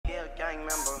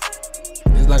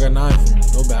like a 9 for me,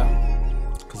 no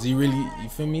doubt. Cause he really, you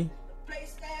feel me?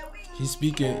 He's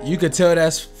speaking. You could tell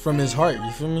that's from his heart.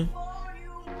 You feel me?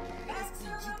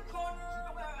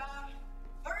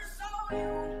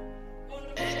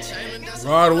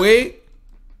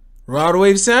 Rod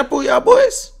wave sample, y'all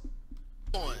boys.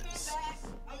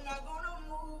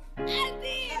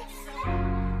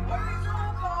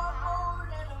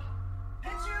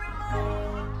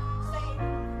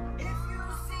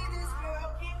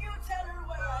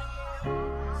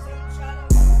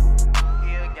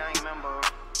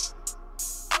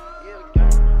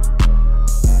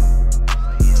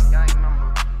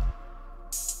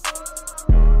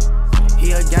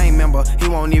 He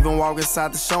won't even walk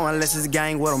inside the show unless it's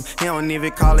gang with him. He don't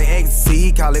even call it ecstasy,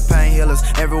 he call it painkillers.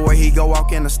 Everywhere he go,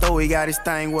 walk in the store, he got his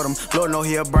thing with him. Lord know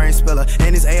he a brain spiller.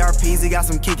 And his ARPs, he got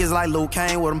some kickers like Luke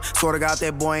Kane with him. Swear to God,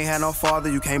 that boy ain't had no father,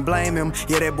 you can't blame him.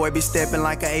 Yeah, that boy be stepping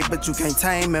like an ape, but you can't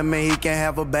tame him. And he can't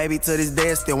have a baby to this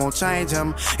day, still won't change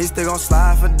him. He still gon'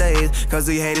 slide for days, cause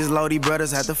he hate his Lodi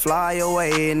brothers had to fly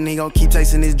away. And he gon' keep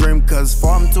chasing his dream, cause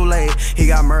for him too late. He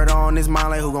got murder on his mind,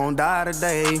 like who gon' die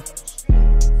today?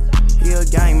 He a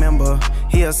gang member,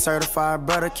 he a certified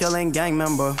brother killing gang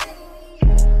member.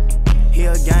 He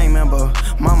a gang member,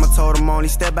 mama told him only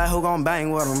step back who gon'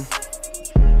 bang with him.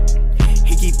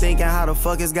 He keep thinking how the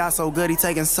fuck his got so good he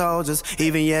taking soldiers.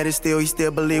 Even yet he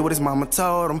still believe what his mama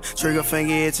told him. Trigger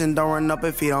finger itching, don't run up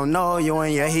if he don't know you.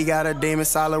 And yeah, he got a demon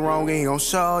solid wrong and he gon'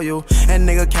 show you. That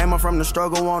nigga came up from the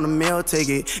struggle on a meal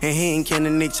ticket. And he ain't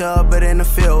kidding each other but in the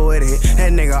field with it.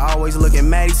 That nigga always looking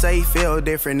mad, he say he feel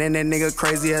different. And that nigga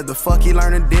crazy as the fuck he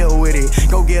learn to deal with it.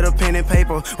 Go get a pen and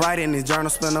paper, write in his journal,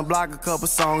 spin a block a couple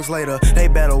songs later. They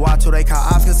better watch who they call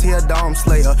ops cause he a dome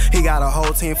slayer. He got a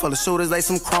whole team full of shooters, they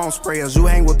some chrome sprayers. You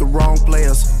hang with the wrong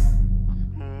players.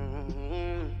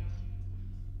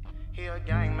 He a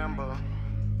gang member.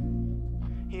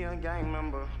 He a gang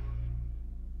member.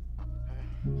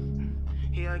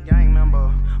 He a gang member.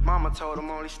 Mama told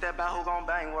him only step out who gon'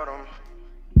 bang with him.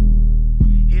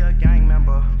 He a gang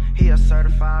member. He a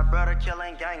certified brother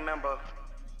killing gang member.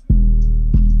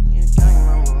 He a gang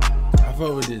member. I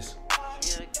fuck with this.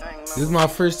 This is my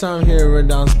first time hearing Run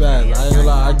Down Spaz. I ain't gonna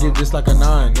lie, I give this like a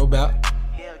 9, no doubt.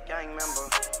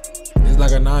 It's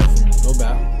like a 9 for me, no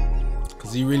doubt.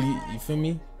 Cause he really, you feel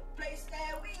me?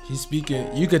 He's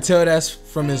speaking. You could tell that's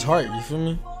from his heart. You feel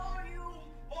me?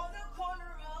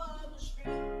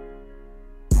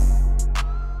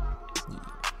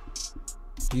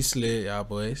 He slid, y'all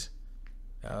boys.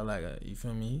 Y'all like, you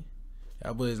feel me?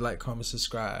 Y'all boys like, comment,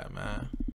 subscribe, man.